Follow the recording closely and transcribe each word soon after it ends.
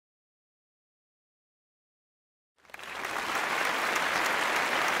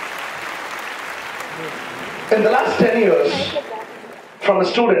In the last 10 years, from a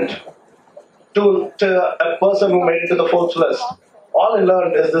student to a person who made it to the Forbes list, all I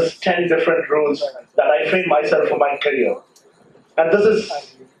learned is this 10 different rules that I trained myself for my career. And this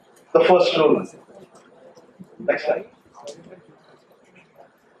is the first rule. Next slide.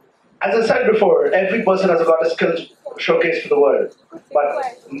 As I said before, every person has got a skill showcase to the world,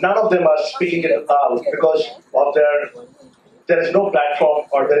 but none of them are speaking it out because of there is no platform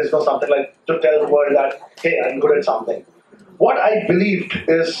or there is no something like to tell the world that, hey, I'm good at something. What I believed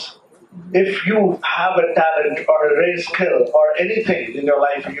is if you have a talent or a rare skill or anything in your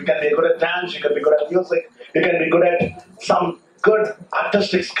life, you can be good at dance, you can be good at music, you can be good at some good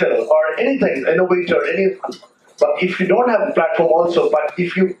artistic skill or anything, innovator, anything. But if you don't have a platform also, but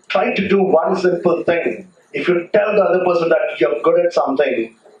if you try to do one simple thing, if you tell the other person that you're good at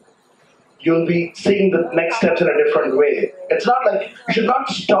something, you'll be seeing the next steps in a different way. It's not like you should not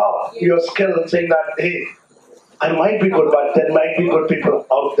stop your skill and saying that, hey, I might be good, but there might be good people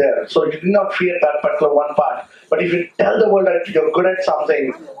out there. So you do not fear that particular one part. But if you tell the world that you're good at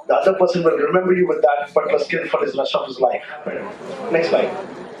something, the other person will remember you with that particular skill for the rest of his life. Next slide.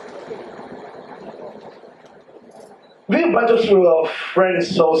 We have a bunch of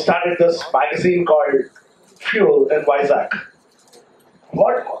friends who started this magazine called Fuel in Vizag.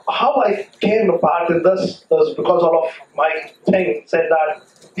 How I came apart in this is because all of my thing said that,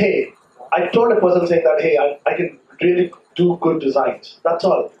 hey, I told a person saying that, hey, I can really do good designs. That's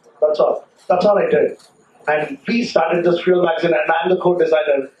all. That's all I did. And we started this Fuel magazine, and I'm the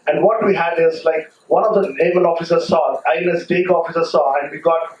co-designer. And what we had is like one of the naval officers saw, INS Dega officer saw, and we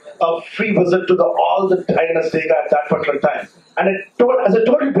got a free visit to all the INS Dega at that particular time. And as I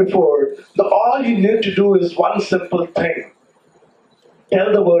told you before, all you need to do is one simple thing.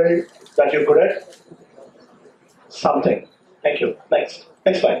 Tell the world that you're good at something. Thank you. Next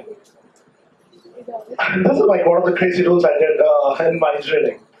slide. This is like one of the crazy rules I did in my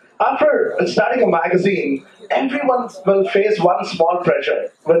engineering. After starting a magazine, everyone will face one small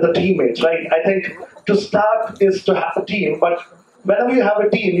pressure with the teammates, right? I think to start is to have a team, but whenever you have a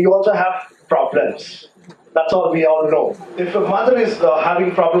team, you also have problems. That's all we all know. If a mother is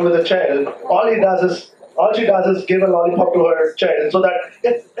having problem with a child, all she does is give a lollipop to her child so that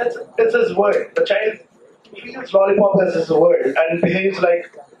it's his word. The child feels lollipop as his word and behaves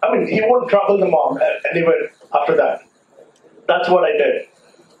like, he won't trouble the mom anywhere after that. That's what I did.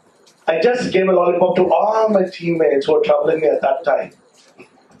 I just gave a lollipop to all my teammates who were troubling me at that time.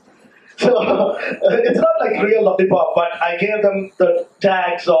 So it's not like real lollipop, but I gave them the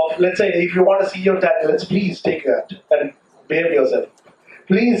tags of, let's say, if you want to see your tag, let's please take that and behave yourself.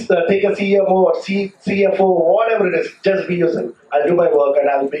 Please take a CMO or CFO, whatever it is, just be yourself. I'll do my work and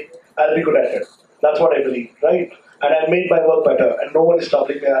I'll be good at it. That's what I believe, right? And I made my work better, and no one is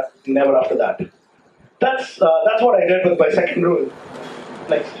stopping me never after that. That's what I did with my second rule.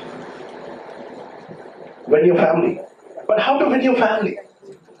 Next. Win your family. But how to win your family?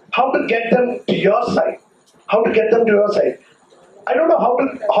 How to get them to your side? How to get them to your side? I don't know how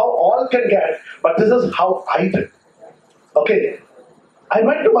all can get, but this is how I did. Okay, I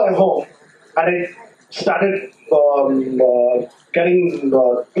went to my home and I started getting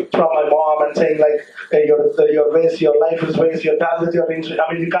from my mom and saying like, hey, your life is waste, you're done with your injury.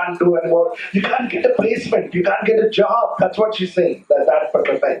 You can't do anymore. You can't get a placement. You can't get a job. That's what she's saying. That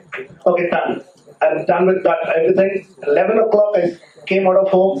particular time. Okay, done. I'm done with that everything. 11 o'clock, I came out of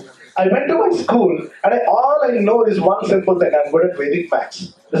home. I went to my school, and all I know is one simple thing. I'm good at Vedic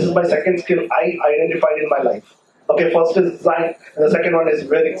maths. This is my second skill I identified in my life. Okay, first is design, and the second one is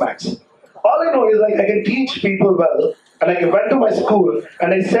Vedic maths. All I know is like I can teach people well, and I went to my school,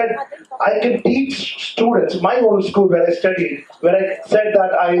 and I said I can teach students, my own school where I studied, where I said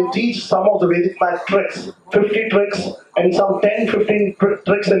that I teach some of the Vedic math tricks, 50 tricks, and some 10, 15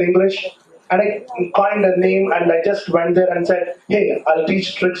 tricks in English. And I coined a name and I just went there and said, hey, I'll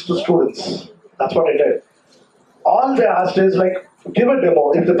teach tricks to students. That's what I did. All they asked is like, give a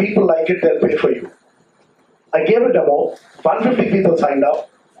demo. If the people like it, they'll pay for you. I gave a demo. 150 people signed up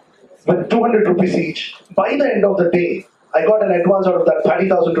with 200 rupees each. By the end of the day, I got an advance out of that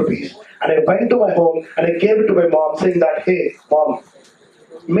 30,000 rupees. And I went to my home and I gave it to my mom saying that, hey, mom,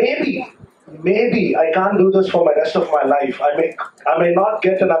 maybe I can't do this for my rest of my life. I may not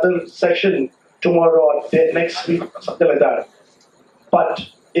get another session tomorrow or next week, something like that. But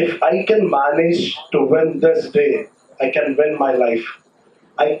if I can manage to win this day, I can win my life.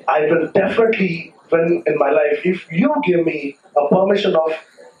 I will definitely win in my life if you give me a permission of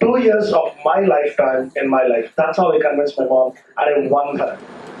 2 years of my lifetime in my life. That's how I convinced my mom, and I won her.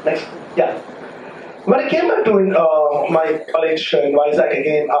 Next, yeah. When I came back to my college in Vizag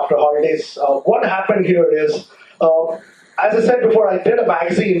again after holidays, what happened here is, as I said before, I did a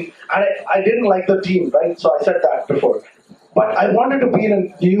magazine and I didn't like the team, right? So I said that before. But I wanted to be in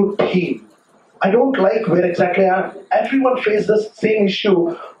a new team. I don't like where exactly I am. Everyone faces the same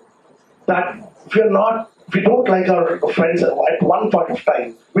issue that we don't like our friends at one point of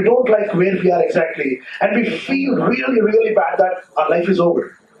time. We don't like where we are exactly. And we feel really, really bad that our life is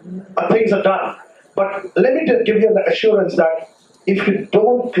over. Our things are done. But let me just give you an assurance that if you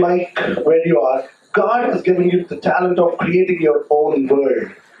don't like where you are, God has given you the talent of creating your own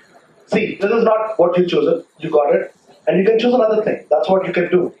world. See, this is not what you chosen. You got it. And you can choose another thing. That's what you can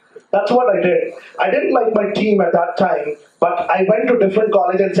do. That's what I did. I didn't like my team at that time, but I went to different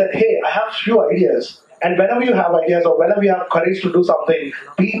college and said, hey, I have few ideas. And whenever you have ideas or whenever you have courage to do something,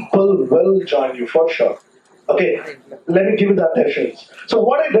 people will join you for sure. Okay, let me give you that assurance. So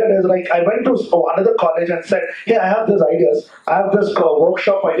what I did is like I went to another college and said, hey, I have these ideas. I have this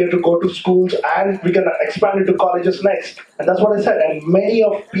workshop idea to go to schools and we can expand it to colleges next. And that's what I said. And many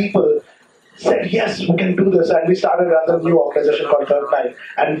of people said, yes, we can do this. And we started another new organization called Third Line.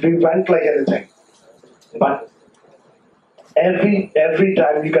 And we went like anything. But every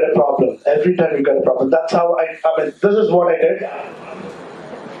time you get a problem, every time you get a problem. That's how I mean, this is what I did.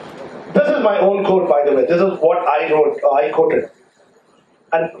 This is my own code, by the way. This is what I wrote, I quoted.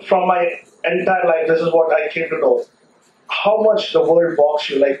 And from my entire life, this is what I came to know. How much the world box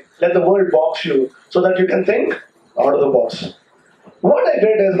you, like, let the world box you so that you can think out of the box. What I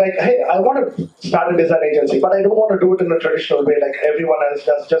did is like, hey, I want to start a design agency, but I don't want to do it in a traditional way like everyone else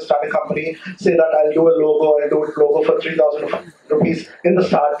does. Just start a company, say that I'll do a logo, I'll do a logo for 3,000 rupees in the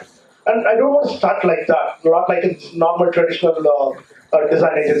start. And I don't want to start like that, not like a normal traditional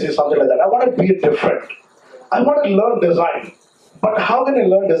design agency or something like that. I want to be different. I want to learn design. But how can I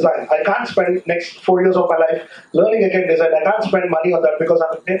learn design? I can't spend next 4 years of my life learning again design. I can't spend money on that because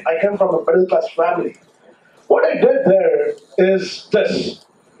I came from a middle class family. What I did there is this.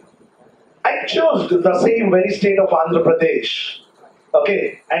 I chose the same very state of Andhra Pradesh,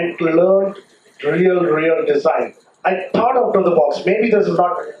 okay, and learned real design. I thought out of the box. Maybe this is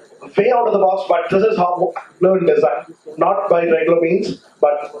not way out of the box, but this is how I learned design. Not by regular means,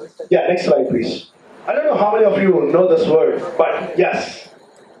 but yeah, next slide please. I don't know how many of you know this word, but yes,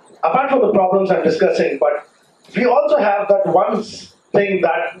 apart from the problems I'm discussing, but we also have that one thing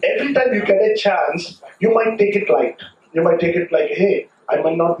that every time you get a chance, you might take it light. You might take it like, hey, I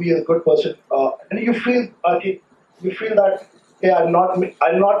might not be a good person, and you feel that, hey, I'm not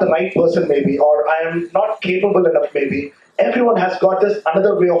the right person maybe, or I am not capable enough maybe. Everyone has got this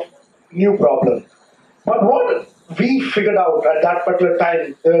another way of new problem. But what we figured out at that particular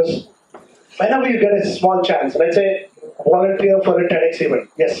time is, whenever you get a small chance, let's say volunteer for a TEDx event,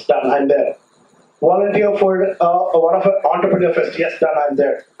 yes, done, I'm there. Volunteer for one of an entrepreneur fest, yes, done, I'm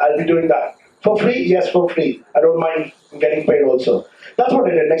there. I'll be doing that. For free, yes, for free. I don't mind getting paid also. That's what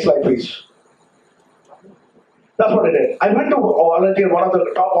I did. Next slide, please. That's what I did. I went to volunteer one of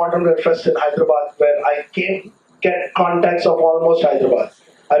the top entrepreneur fests in Hyderabad, where I came get contacts of almost Hyderabad.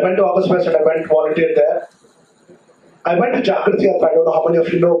 I went to August Fest and I went volunteer there. I went to Jagriti Yatra. I don't know how many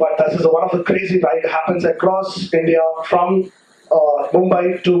of you know, but this is one of the crazy ride happens across India from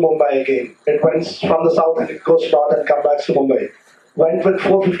Mumbai to Mumbai again. It went from the south and it goes north and comes back to Mumbai. Went with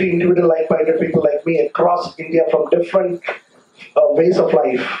 450 individual like-minded people like me across India from different ways of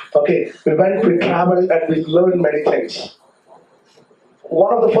life. Okay, we went, we traveled, and we learned many things.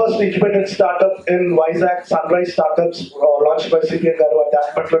 One of the first incubated startup in Vizag, Sunrise Startups, launched by CPN Garu at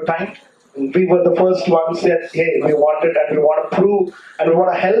that particular time. We were the first ones that, hey, we want it and we want to prove and we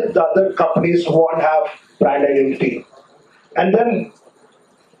want to help the other companies who want to have brand identity. And then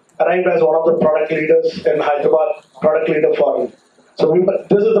arrived as one of the product leaders in Hyderabad, Product Leader Forum. So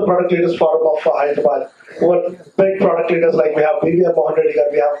this is the Product Leaders Forum of Hyderabad. Who are big product leaders like we have BVM Mohan Reddy,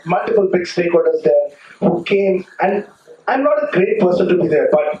 we have multiple big stakeholders there who came, and I'm not a great person to be there,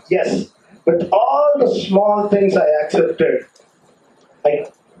 but yes, with all the small things I accepted, I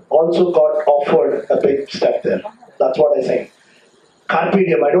also got offered a big step there. That's what I say. Carpe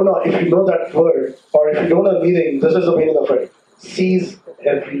diem, I don't know if you know that word, or if you don't know the meaning, this is the meaning of it. Seize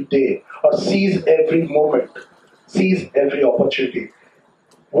every day, or seize every moment, seize every opportunity.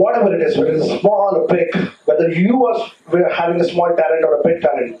 Whatever it is, whether it's small or big, whether you were having a small talent or a big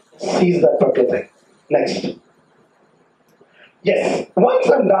talent, seize that particular thing. Next. Yes, once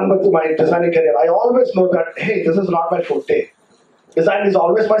I'm done with my designing career, I always know that, hey, this is not my forte. Design is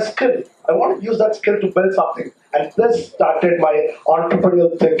always my skill. I want to use that skill to build something. And this started my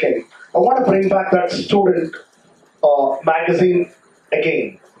entrepreneurial thinking. I want to bring back that student magazine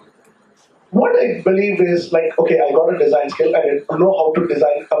again. what I believe is like, okay, I got a design skill, I know how to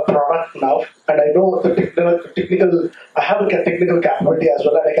design a product now, and I know the technical, I have a technical capability as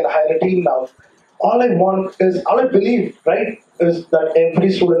well, and I can hire a team now. All I believe, right, is that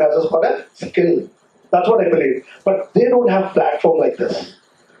every student has got a skill. That's what I believe. But they don't have platform like this.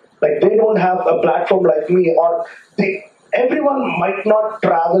 Like they don't have a platform like me, or everyone might not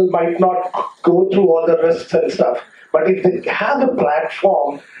travel, might not go through all the risks and stuff. But if they have a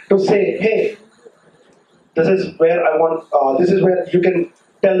platform to say, hey, this is where I want, this is where you can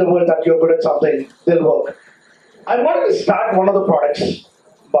tell the world that you're good at something, they'll work. I wanted to start one of the products,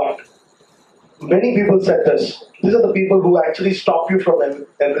 but many people said this. These are the people who actually stop you from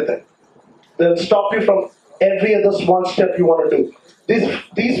everything. They'll stop you from every other small step you want to do.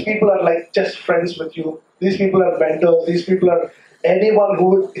 These people are like just friends with you. These people are mentors. These people are anyone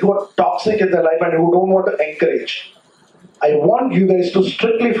who are toxic in their life and who don't want to encourage. I want you guys to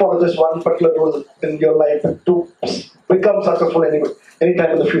strictly follow this one particular rule in your life to become successful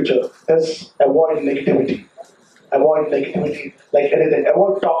anytime in the future. Is avoid negativity. Avoid negativity like anything.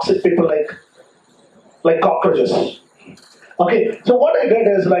 Avoid toxic people like cockroaches. Okay, so what I did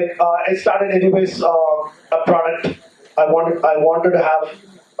is like I started anyways a product. I wanted to have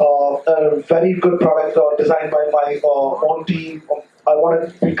a very good product designed by my own team. I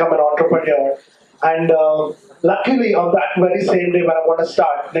wanted to become an entrepreneur, and luckily on that very same day when I want to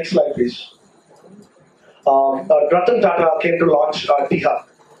start, next slide please. Ratan Tata came to launch T-Hub.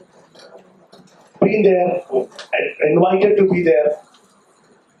 Been there, invited to be there,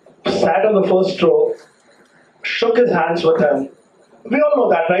 sat on the first row, shook his hands with him. We all know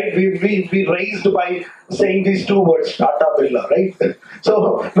that, right? We raised by saying these two words, Tata Birla, right?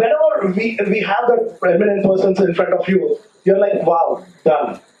 So whenever we have that eminent persons in front of you, you're like, wow,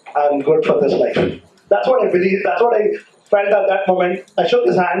 done. I'm good for this life. That's what I believe. That's what I felt at that moment. I shook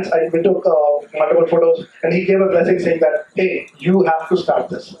his hands. We took multiple photos, and he gave a blessing saying that, hey, you have to start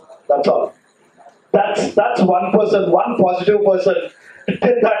this. That's all. That's one person, one positive person at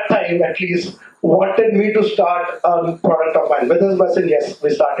that time at least wanted me to start a product of mine. With this person, yes, we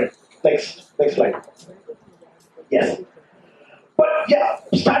started. Next slide. Yes. But yeah,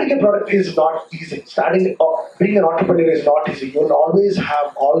 starting a product is not easy. Being an entrepreneur is not easy. You'll always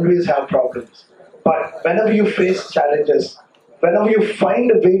have problems. But whenever you face challenges, whenever you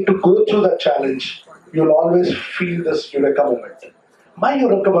find a way to go through that challenge, you'll always feel this eureka moment. My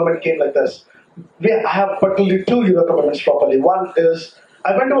eureka moment came like this. I have particularly two eureka moments properly. One is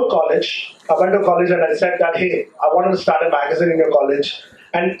I went to college and I said that, hey, I wanted to start a magazine in your college.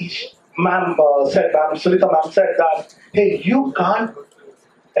 And Sulita ma'am said that, hey, you can't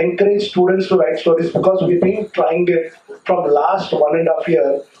encourage students to write stories because we've been trying it from last 1.5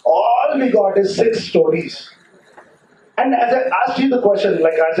 years. All we got is 6 stories. And as I asked you the question,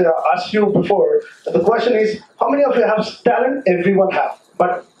 like as I asked you before, the question is, how many of you have talent? Everyone have.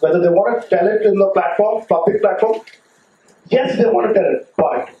 But whether they want to tell it in the platform, public platform, yes, they want to tell it,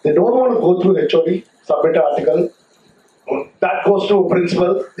 but they don't want to go through HOD, submit an article. That goes to a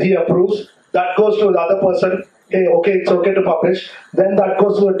principal, he approves. That goes to the other person, hey, okay, it's okay to publish. Then that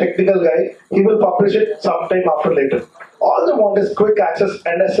goes to a technical guy, he will publish it sometime after later. All they want is quick access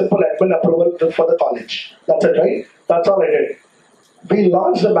and a simple admin approval for the college. That's it, right? That's all I did. We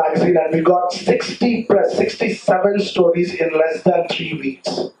launched the magazine and we got 67 stories in less than 3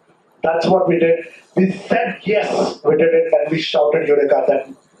 weeks. That's what we did. We said yes, we did it, and we shouted Eureka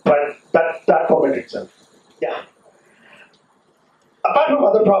that moment itself. Yeah. Apart from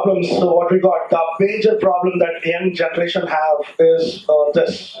other problems, so what we got, the major problem that young generation have is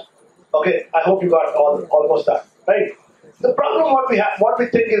this. Okay, I hope you got almost that, right? The problem what we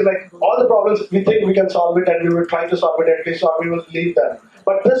think is like all the problems we think we can solve it and we will try to solve it at least or we will leave them.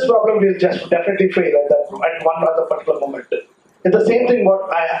 But this problem will just definitely fail at one other particular moment. It's the same thing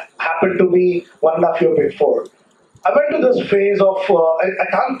what happened to me 1.5 years before. I went to this phase of, I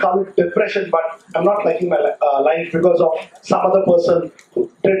can't call it depression, but I'm not liking my life because of some other person who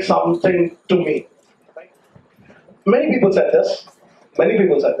did something to me. Right? Many people said this.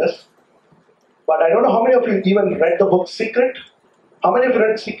 But I don't know how many of you even read the book Secret. How many of you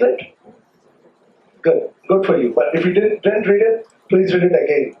read Secret? Good for you. But if you didn't read it, please read it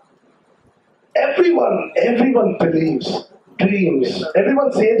again. Everyone believes, dreams.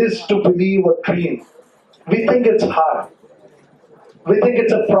 Everyone says this to believe or dream. We think it's hard. We think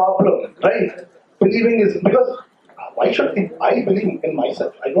it's a problem, right? Believing is because why should I believe in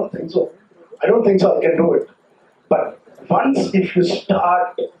myself? I don't think so. I can do it. But once if you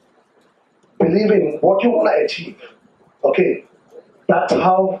start believing what you want to achieve, okay, that's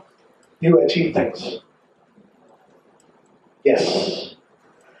how you achieve things. Yes.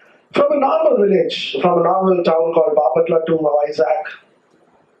 From a normal village, from a normal town called Bapatla to Isaac,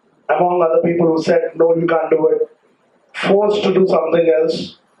 among other people who said, no, you can't do it, forced to do something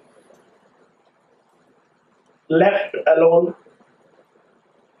else, left alone,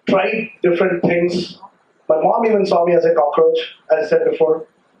 tried different things. My mom even saw me as a cockroach, as I said before.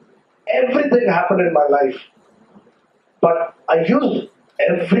 Everything happened in my life. But I used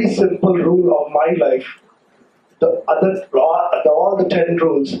every simple rule of my life, all the 10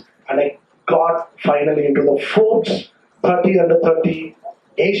 rules, and I got finally into the Forbes 30 under 30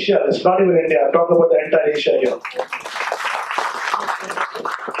 Asia. It's not even India, I'm talking about the entire Asia here.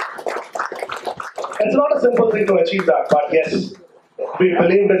 It's not a simple thing to achieve that, but yes, we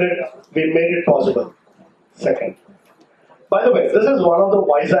believed in it, we made it possible. Second. By the way, this is one of the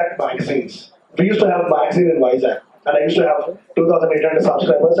Vizag magazines. We used to have a magazine in Vizag, and I used to have 2,800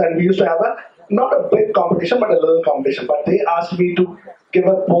 subscribers, and we used to have not a big competition, but a little competition. But they asked me to give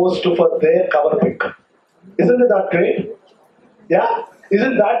a post for their cover pic. Isn't it that great? Yeah?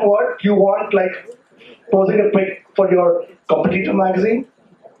 Isn't that what you want, like posing a pic for your competitor magazine?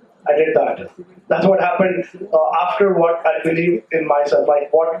 I did that. That's what happened after what I believe in myself,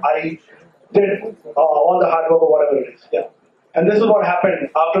 like what I did, all the hard work or whatever it is. Yeah. And this is what happened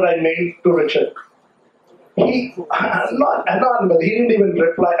after I mailed to Richard. He didn't even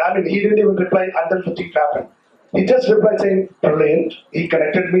reply. He didn't even reply until the tweet happened. He just replied saying, brilliant. He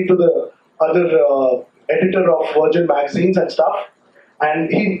connected me to the other editor of Virgin magazines and stuff. And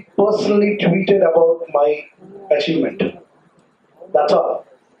he personally tweeted about my achievement. That's all.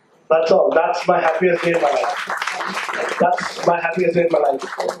 That's all. That's my happiest day in my life. That's my happiest day in my life.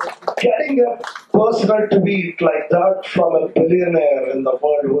 Getting a personal tweet like that from a billionaire in the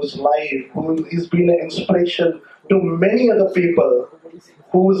world who's who's been an inspiration to many other people,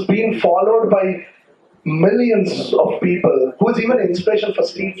 who's been followed by millions of people, who's even an inspiration for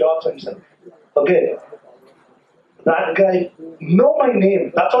Steve Jobs himself. Okay. That guy, know my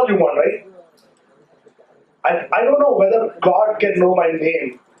name. That's all you want, right? I don't know whether God can know my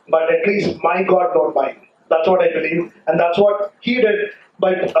name, but at least my God knows mine. That's what I believe, and that's what he did.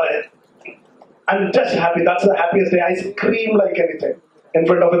 But I'm just happy. That's the happiest day. I scream like anything in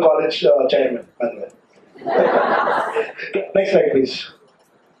front of a college chairman, by the way. Next slide, please.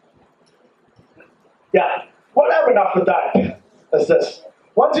 Yeah. What happened after that is this.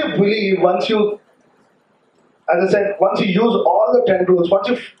 Once you believe, as I said, once you use all the 10 rules, once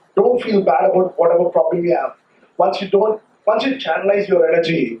you don't feel bad about whatever problem you have, once you channelize your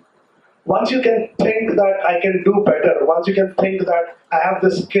energy, once you can think that I can do better, once you can think that I have the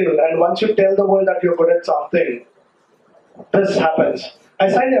skill, and once you tell the world that you're good at something, this happens. I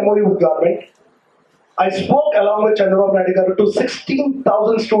signed an MOU with government. I spoke along with Chandrababu Naidu to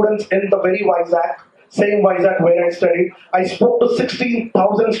 16,000 students in the very Vizag, same Vizag where I studied. I spoke to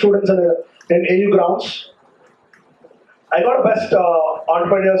 16,000 students in AU grounds. I got a Best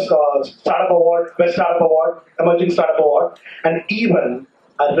Entrepreneurs Startup Award, Best Startup Award, Emerging Startup Award, and even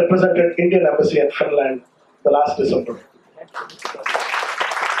I represented Indian Embassy in Finland the last December.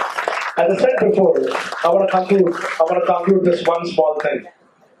 As I said before, I want to conclude this one small thing.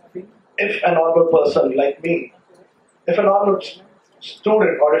 If a normal person like me, if a normal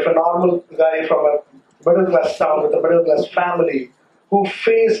student, or if a normal guy from a middle class town with a middle class family who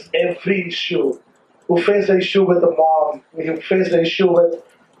faced every issue, who faced the issue with the mom, who faced the issue with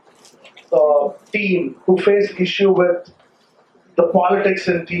the team, who faced issue with the politics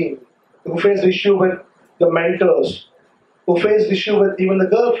in team, who faced issue with the mentors, who faced issue with even the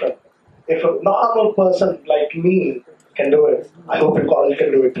girlfriend. If a normal person like me can do it, I hope you all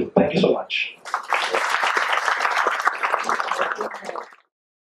can do it too. Thank you so much.